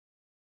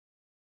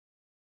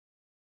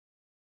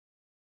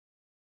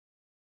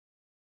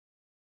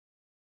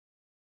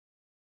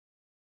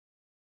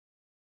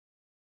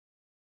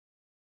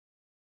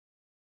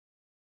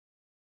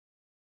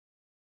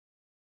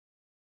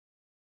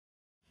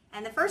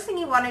And the first thing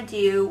you want to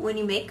do when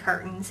you make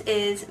curtains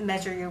is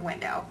measure your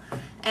window.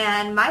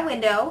 And my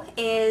window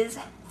is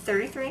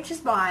 33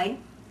 inches wide,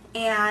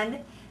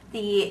 and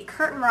the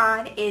curtain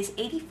rod is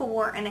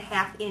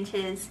 84.5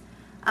 inches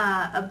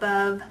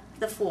above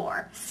the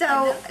floor.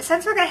 So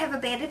since we're going to have a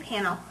banded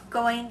panel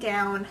going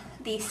down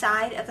the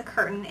side of the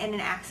curtain in an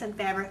accent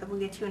fabric that we'll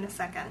get to in a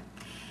second,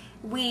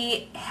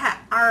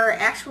 our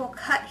actual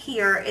cut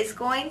here is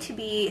going to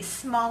be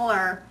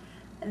smaller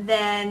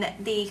than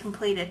the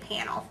completed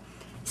panel.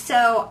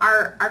 So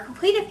our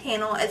completed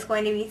panel is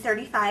going to be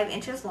 35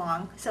 inches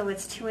long, so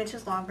it's 2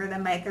 inches longer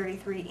than my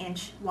 33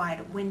 inch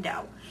wide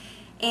window.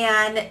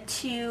 And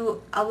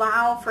to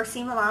allow for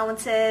seam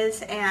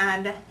allowances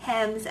and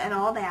hems and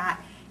all that,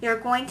 you're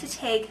going to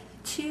take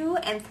 2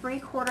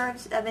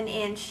 3/4 of an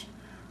inch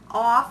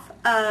off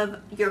of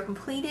your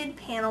completed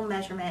panel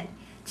measurement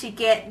to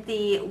get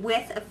the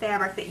width of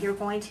fabric that you're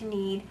going to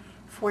need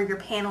for your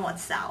panel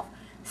itself.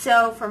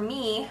 So for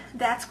me,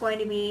 that's going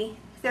to be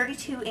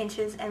 32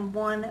 inches and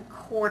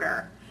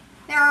 1/4.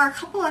 There are a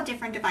couple of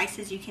different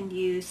devices you can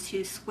use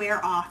to square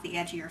off the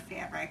edge of your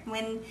fabric.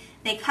 When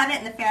they cut it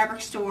in the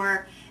fabric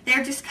store,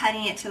 they're just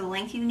cutting it to the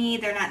length you need.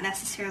 They're not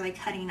necessarily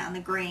cutting on the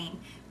grain,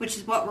 which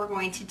is what we're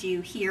going to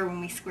do here when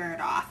we square it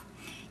off.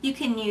 You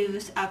can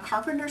use a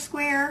carpenter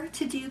square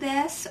to do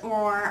this,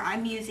 or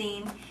I'm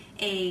using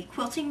a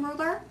quilting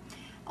ruler,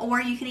 or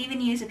you can even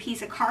use a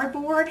piece of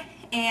cardboard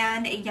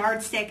and a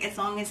yardstick as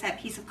long as that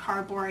piece of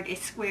cardboard is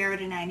square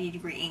at a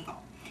 90-degree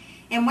angle.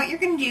 And what you're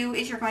going to do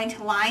is you're going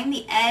to line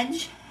the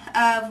edge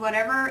of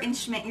whatever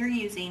instrument you're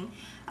using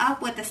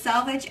up with the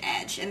selvage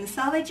edge. And the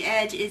selvage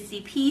edge is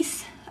the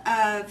piece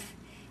of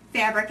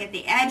fabric at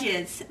the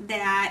edges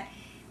that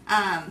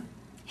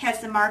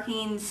has the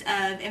markings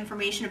of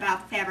information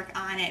about the fabric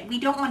on it. We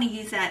don't want to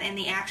use that in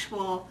the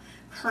actual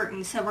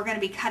curtain, so we're going to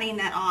be cutting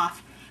that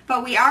off.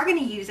 But we are going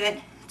to use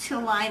it to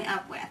line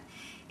up with.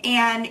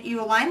 And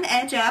you line the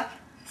edge up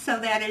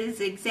so that it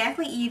is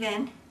exactly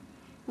even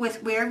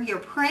with where your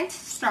print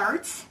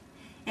starts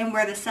and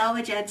where the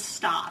selvage edge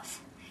stops.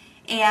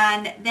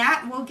 And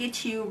that will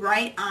get you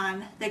right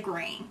on the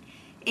grain.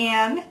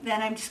 And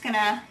then I'm just going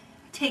to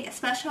take a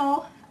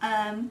special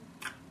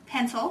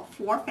pencil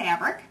for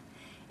fabric,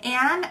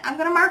 and I'm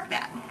going to mark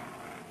that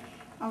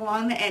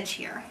along the edge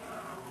here.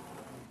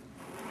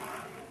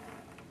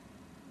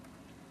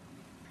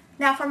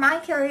 Now for my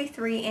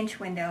 33-inch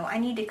window, I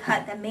need to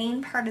cut the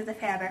main part of the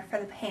fabric for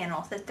the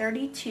panel to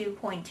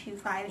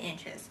 32.25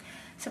 inches.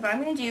 So what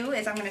I'm going to do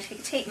is I'm going to take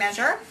a tape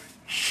measure,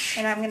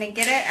 and I'm going to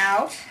get it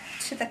out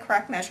to the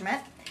correct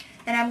measurement,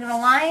 and I'm going to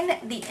line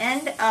the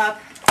end up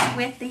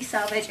with the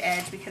selvage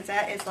edge because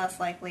that is less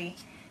likely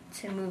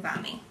to move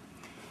on me.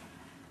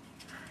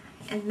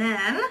 And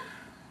then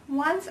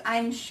once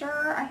I'm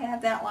sure I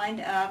have that lined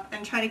up,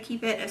 and try to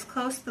keep it as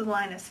close to the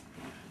line as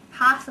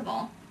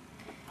possible,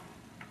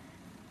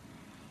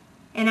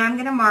 and I'm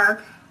going to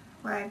mark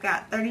where I've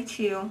got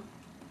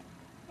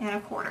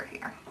 32.25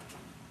 here.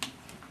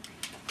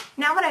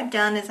 Now what I've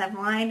done is I've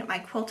lined my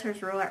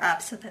quilter's ruler up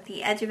so that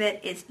the edge of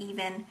it is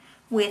even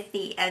with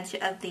the edge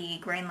of the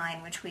grain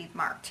line which we've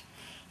marked.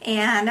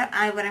 And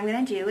what I'm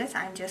going to do is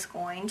I'm just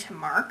going to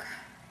mark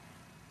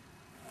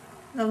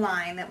the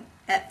line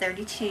at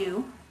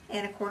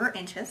 32.25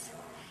 inches.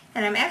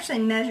 And I'm actually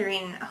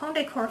measuring, home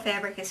decor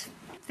fabric is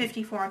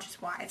 54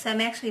 inches wide, so I'm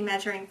actually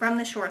measuring from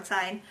the short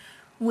side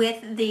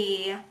with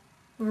the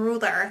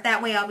ruler.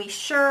 That way I'll be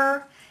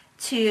sure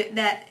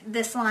that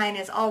this line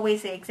is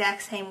always the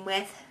exact same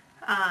width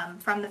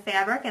from the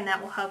fabric, and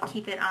that will help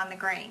keep it on the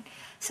grain.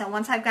 So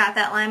once I've got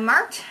that line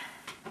marked,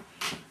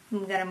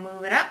 I'm going to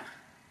move it up,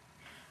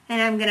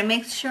 and I'm going to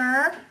make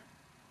sure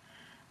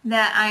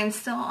that I'm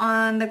still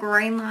on the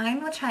grain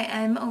line, which I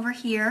am over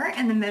here,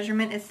 and the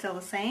measurement is still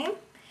the same.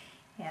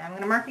 And I'm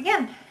going to mark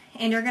again.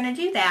 And you're going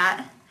to do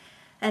that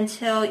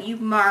until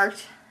you've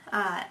marked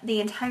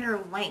the entire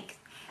length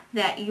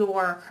that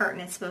your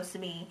curtain is supposed to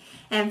be.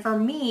 And for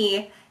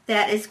me,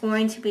 that is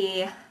going to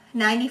be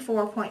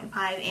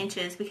 94.5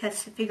 inches,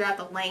 because to figure out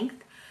the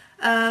length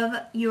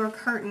of your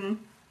curtain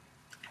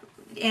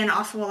and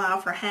also allow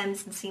for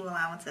hems and seam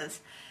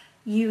allowances,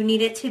 you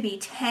need it to be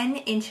 10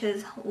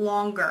 inches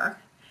longer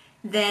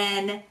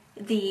than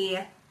the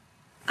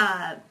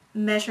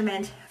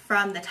measurement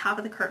from the top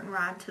of the curtain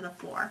rod to the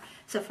floor.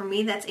 So for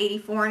me, that's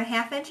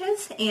 84.5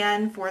 inches,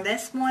 and for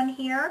this one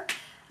here,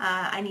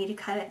 I need to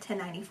cut it to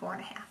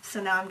 94.5.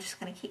 So now I'm just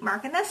going to keep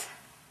marking this,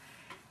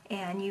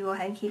 and you go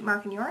ahead and keep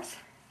marking yours,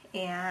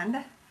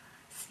 and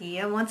see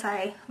you once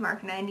I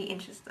mark 90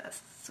 inches of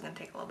this. It's going to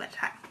take a little bit of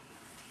time.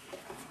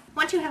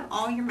 Once you have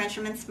all your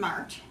measurements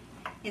marked,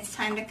 it's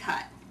time to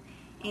cut.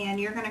 And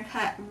you're going to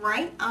cut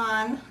right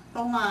on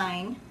the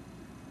line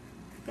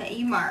that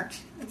you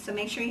marked. And so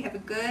make sure you have a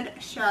good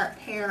sharp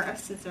pair of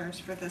scissors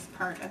for this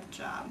part of the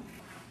job.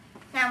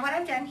 Now what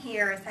I've done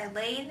here is I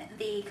laid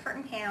the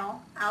curtain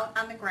panel out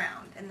on the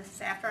ground, and this is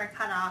after I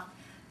cut off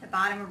the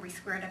bottom where we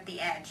squared up the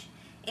edge.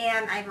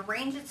 And I've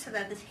arranged it so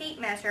that the tape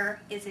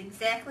measure is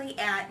exactly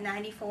at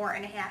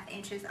 94.5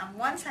 inches on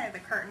one side of the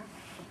curtain,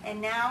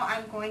 and now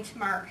I'm going to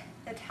mark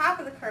the the top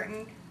of the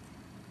curtain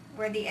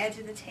where the edge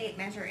of the tape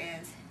measure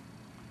is.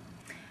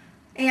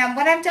 And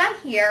what I've done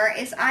here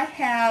is I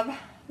have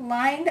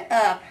lined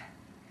up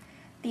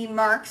the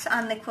marks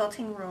on the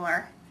quilting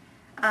ruler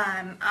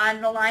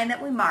on the line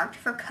that we marked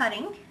for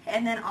cutting,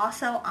 and then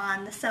also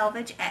on the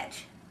selvage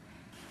edge.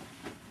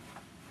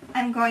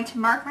 I'm going to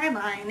mark my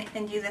line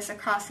and do this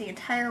across the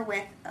entire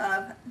width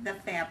of the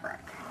fabric.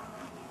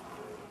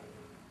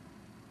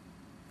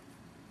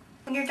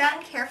 When you're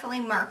done carefully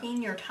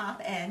marking your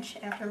top edge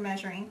after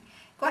measuring,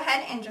 go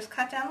ahead and just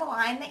cut down the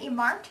line that you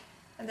marked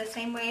the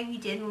same way we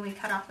did when we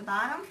cut off the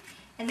bottom.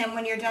 And then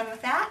when you're done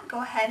with that,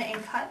 go ahead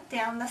and cut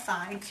down the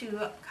side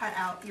to cut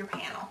out your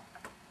panel.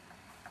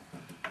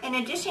 In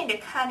addition to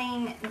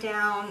cutting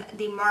down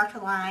the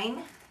marked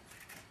line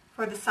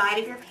for the side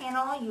of your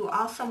panel, you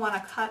also want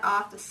to cut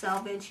off the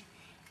selvage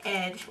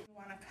edge. You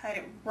want to cut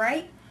it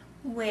right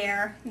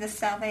where the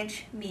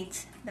selvage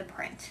meets the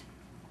print.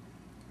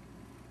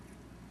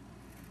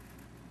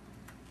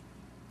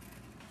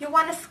 You'll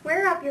want to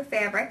square up your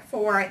fabric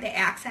for the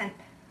accent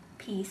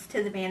piece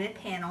to the banded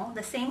panel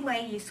the same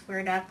way you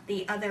squared up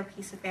the other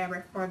piece of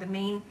fabric for the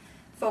main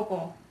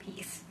focal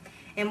piece.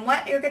 And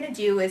what you're going to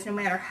do is, no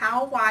matter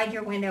how wide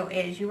your window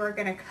is, you are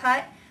going to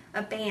cut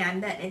a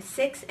band that is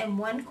 6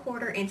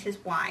 1/4 inches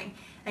wide.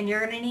 And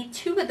you're going to need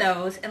 2 of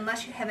those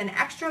unless you have an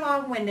extra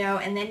long window,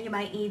 and then you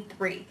might need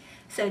 3.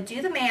 So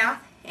do the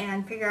math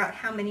and figure out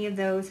how many of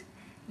those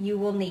you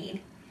will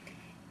need.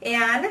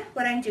 And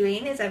what I'm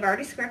doing is I've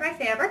already squared my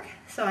fabric,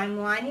 so I'm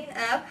lining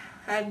up,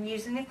 I'm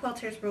using the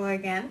quilter's ruler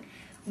again,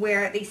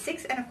 where the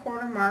 6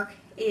 1/4 mark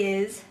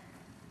is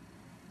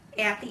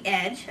at the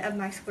edge of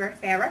my square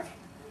fabric,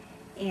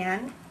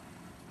 and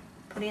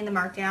putting the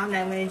mark down, and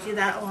I'm going to do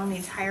that along the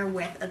entire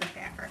width of the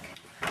fabric.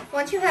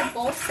 Once you have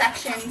both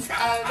sections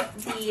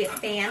of the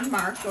band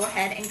marked, go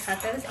ahead and cut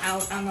those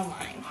out on the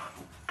line.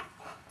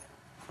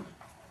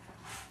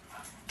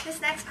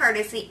 This next part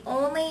is the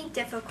only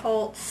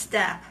difficult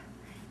step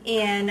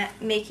in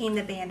making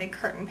the banded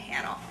curtain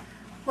panel.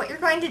 What you're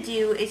going to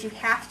do is you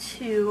have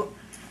to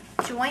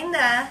join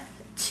the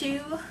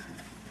 2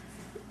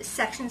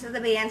 sections of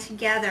the band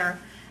together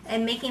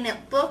and making it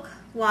look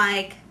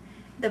like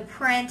the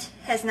print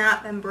has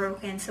not been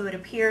broken, so it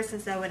appears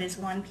as though it is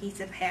one piece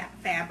of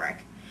fabric.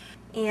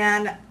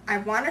 And I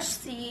want to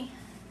see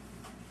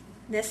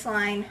this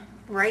line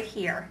right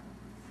here,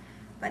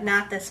 but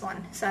not this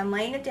one. So I'm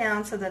laying it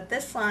down so that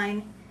this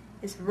line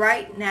is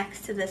right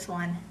next to this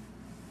one.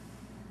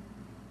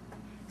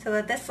 So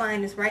that this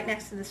line is right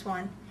next to this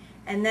one.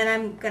 And then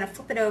I'm going to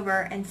flip it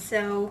over and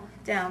sew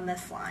down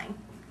this line.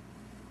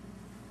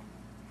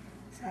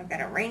 So I've got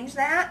to arrange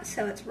that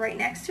so it's right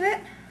next to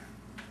it.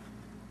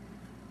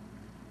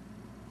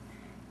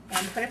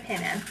 And put a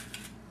pin in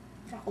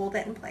to hold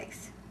it in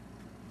place.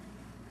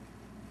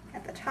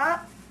 At the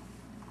top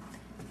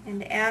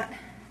and at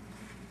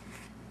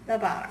the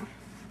bottom.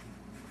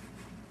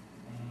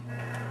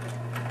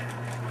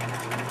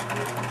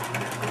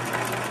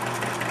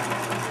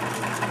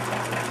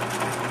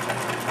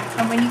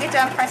 And when you get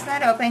done pressing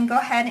that open, go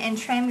ahead and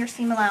trim your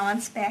seam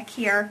allowance back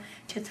here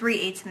to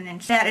 3/8 of an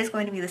inch. That is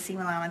going to be the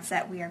seam allowance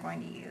that we are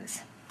going to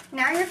use.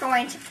 Now you're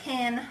going to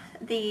pin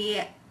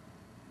the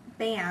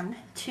band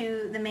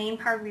to the main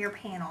part of your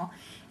panel,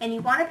 and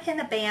you want to pin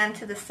the band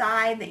to the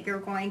side that you're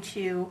going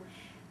to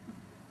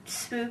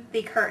swoop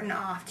the curtain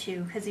off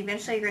to, because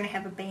eventually you're going to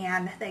have a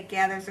band that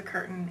gathers the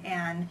curtain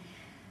and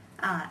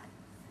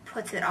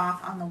puts it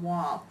off on the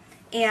wall.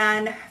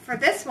 And for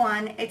this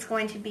one, it's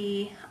going to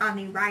be on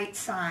the right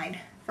side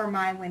for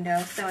my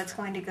window, so it's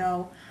going to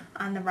go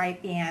on the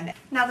right band.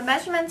 Now the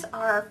measurements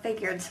are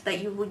figured so that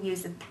you will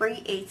use a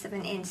 3/8 of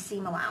an inch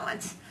seam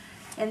allowance.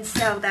 And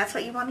so that's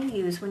what you want to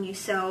use when you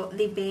sew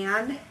the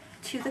band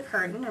to the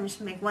curtain. I'm just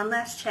going to make one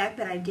last check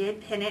that I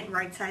did pin it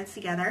right sides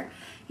together.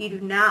 You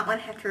do not want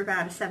to have to rip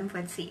out a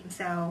 7-foot seam,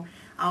 so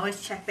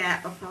always check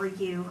that before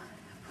you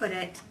put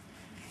it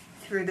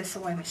through the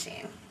sewing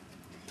machine.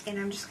 And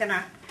I'm just going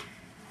to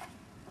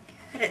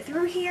put it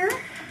through here.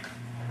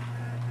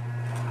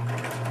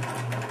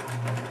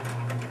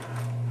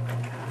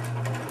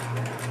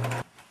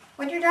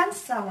 When you're done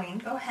sewing,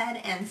 go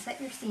ahead and set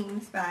your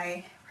seams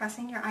by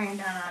pressing your iron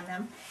down on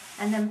them,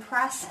 and then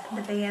press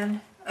the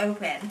band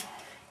open.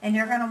 And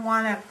you're going to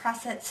want to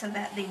press it so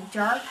that the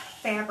dark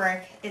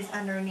fabric is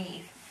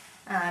underneath.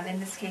 In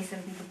this case,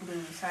 it'll be the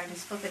blue, so I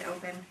just flip it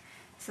open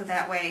so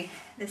that way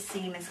the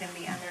seam is going to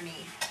be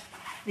underneath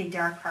the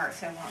dark part,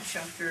 so it won't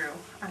show through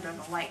under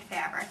the light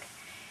fabric.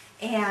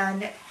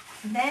 And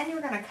then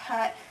you're going to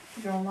cut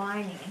your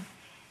lining,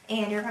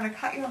 and you're going to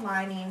cut your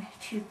lining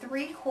to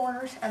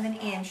 3/4 of an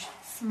inch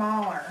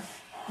smaller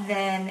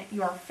than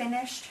your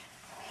finished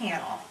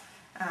panel.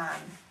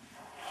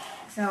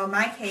 So in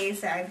my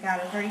case, I've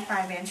got a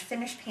 35-inch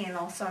finished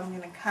panel, so I'm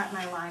going to cut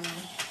my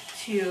lining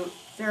to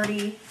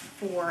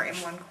 34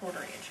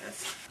 1/4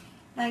 inches.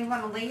 Now you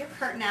want to lay your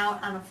curtain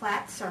out on a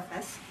flat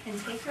surface and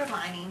take your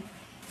lining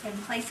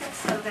and place it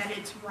so that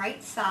it's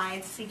right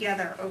sides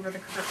together over the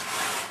curtain.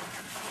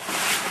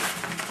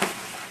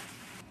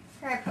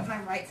 Here I put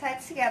my right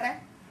sides together,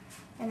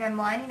 And I'm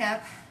lining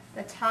up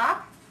the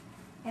top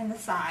and the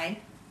side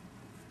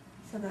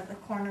so that the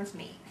corners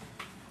meet.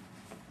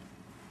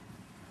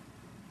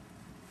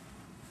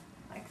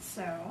 Like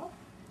so.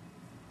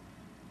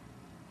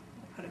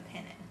 Put a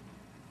pin in.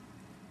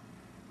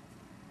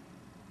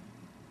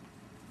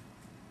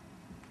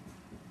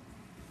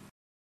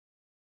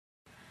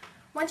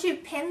 Once you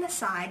pin the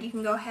side, you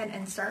can go ahead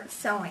and start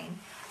sewing.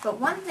 But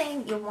one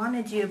thing you'll want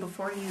to do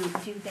before you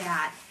do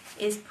that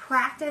is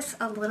practice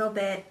a little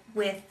bit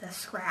with the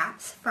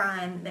scraps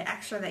from the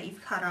extra that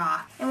you've cut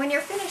off. And when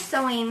you're finished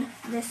sewing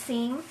this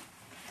seam,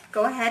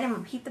 go ahead and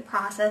repeat the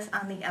process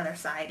on the other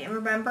side. And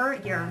remember,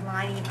 your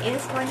lining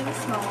is going to be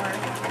smaller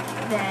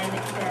than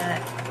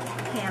the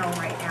panel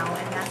right now,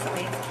 and that's the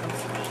way it's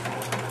supposed to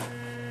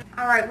be.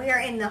 Alright, we are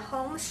in the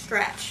home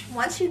stretch.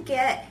 Once you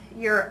get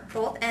your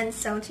both ends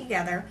sewn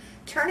together,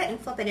 turn it and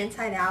flip it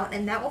inside out,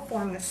 and that will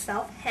form the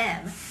self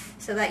hem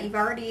so that you've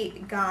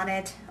already got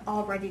it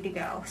all ready to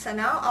go. So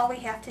now all we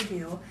have to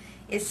do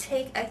is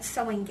take a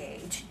sewing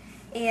gauge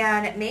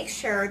and make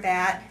sure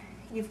that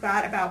you've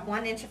got about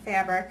 1 inch of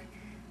fabric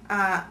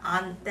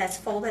that's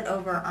folded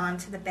over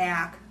onto the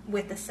back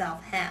with the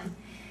self hem.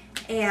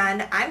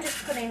 And I'm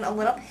just putting a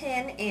little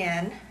pin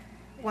in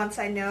once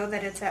I know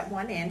that it's at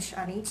 1 inch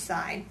on each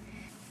side.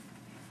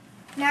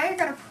 Now you're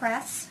going to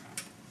press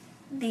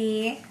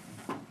the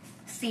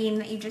seam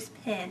that you just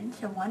pinned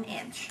to 1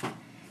 inch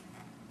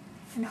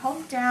and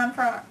hold down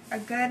for a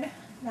good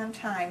amount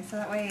of time so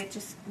that way it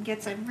just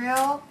gets a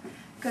real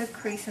good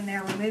crease in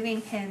there,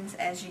 removing pins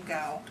as you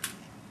go.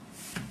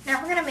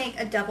 Now we're going to make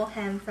a double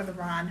hem for the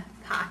rod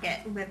pocket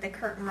with the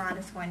curtain rod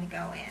is going to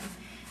go in.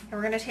 And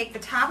we're going to take the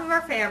top of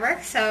our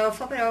fabric, so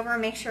flip it over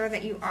and make sure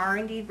that you are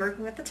indeed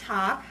working with the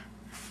top.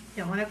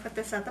 You don't want to put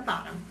this at the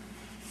bottom.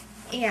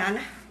 And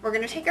we're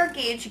going to take our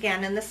gauge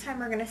again, and this time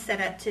we're going to set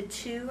it to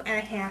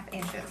 2.5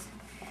 inches.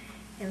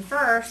 And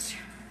first,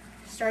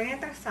 starting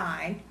at the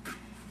side, I'm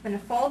going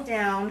to fold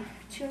down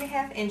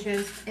 2.5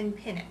 inches and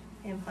pin it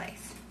in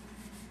place.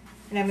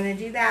 And I'm going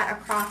to do that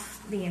across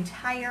the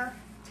entire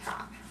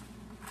top.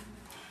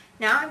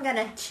 Now I'm going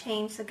to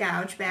change the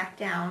gouge back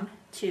down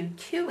to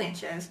 2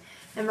 inches,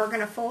 and we're going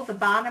to fold the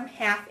bottom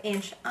 1/2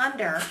 inch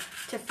under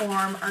to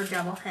form our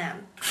double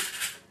hem.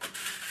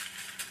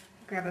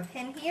 Grab a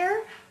pin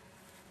here.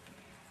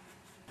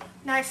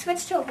 Now I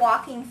switched to a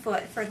walking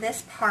foot for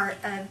this part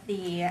of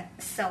the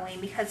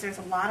sewing because there's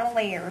a lot of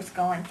layers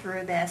going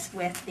through this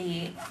with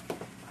the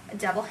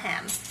double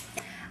hem.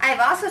 I've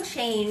also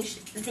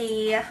changed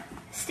the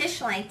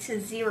stitch length to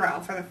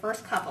 0 for the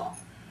first couple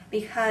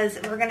because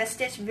we're going to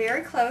stitch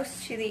very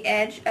close to the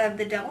edge of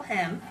the double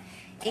hem,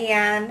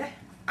 and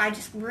I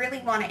just really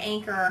want to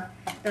anchor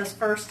those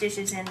first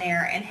stitches in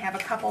there and have a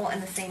couple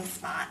in the same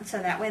spot so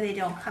that way they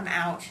don't come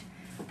out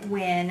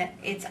when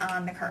it's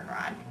on the curtain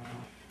rod.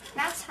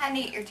 Now it's time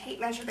to get your tape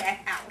measure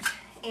back out,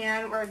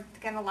 and we're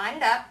going to line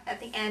it up at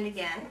the end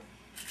again,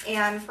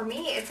 and for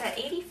me it's at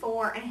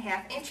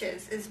 84.5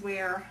 inches is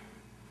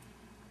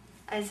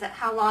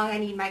how long I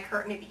need my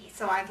curtain to be.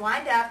 So I've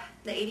lined up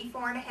the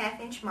 84.5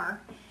 inch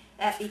mark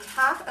at the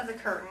top of the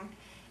curtain,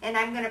 and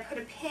I'm going to put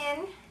a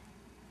pin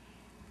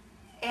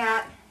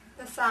at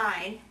the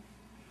side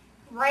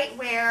right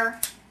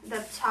where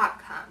the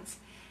top comes,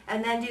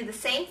 and then do the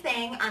same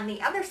thing on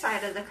the other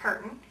side of the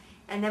curtain,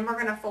 and then we're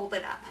going to fold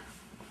it up.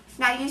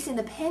 Now using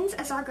the pins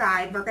as our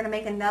guide, we're going to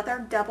make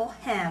another double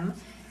hem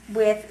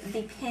with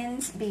the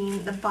pins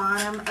being the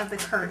bottom of the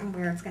curtain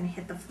where it's going to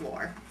hit the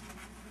floor.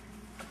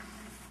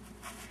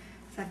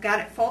 So I've got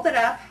it folded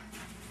up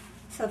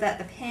so that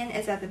the pin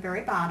is at the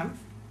very bottom.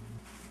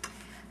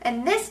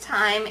 And this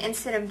time,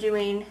 instead of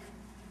doing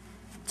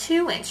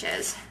 2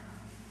 inches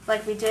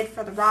like we did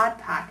for the rod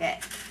pocket,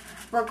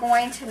 we're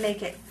going to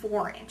make it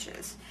 4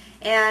 inches.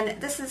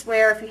 And this is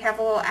where if you have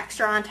a little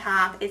extra on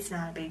top, it's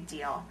not a big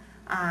deal.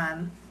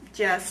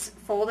 Just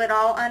fold it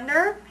all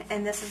under,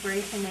 and this is where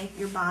you can make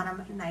your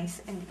bottom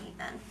nice and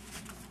even.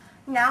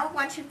 Now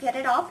once you get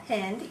it all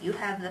pinned, you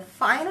have the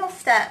final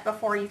step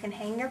before you can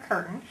hang your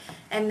curtain,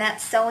 and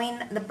that's sewing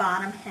the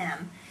bottom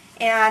hem.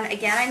 And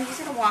again, I'm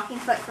using a walking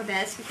foot for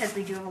this because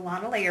we do have a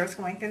lot of layers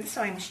going through the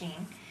sewing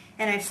machine.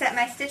 And I've set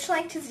my stitch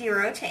length to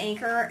 0 to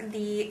anchor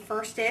the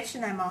first stitch,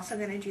 and I'm also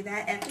going to do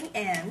that at the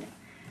end.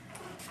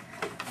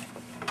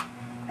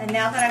 And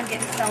now that I'm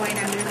getting sewing,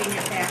 I'm moving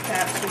it back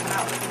up to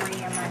about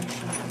 3 on my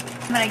machine.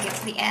 When I get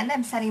to the end,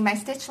 I'm setting my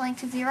stitch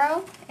length to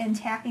 0 and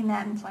tapping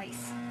that in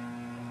place.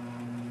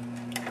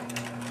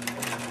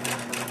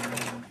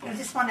 You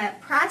just want to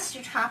press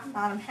your top and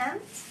bottom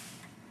hems.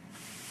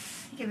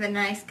 Give it a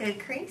nice good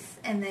crease,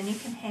 and then you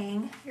can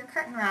hang your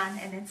curtain rod,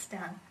 and it's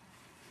done.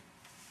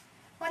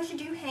 Once you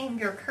do hang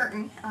your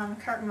curtain on the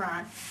curtain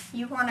rod,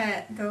 you want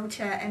to go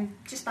to and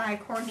just buy a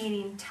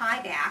coordinating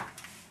tie back,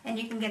 and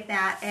you can get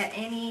that at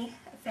any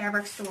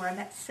fabric store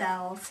that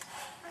sells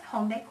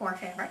home decor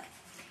fabric,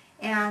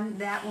 and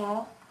that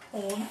will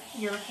hold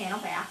your panel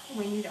back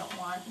when you don't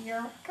want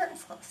your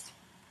curtains closed.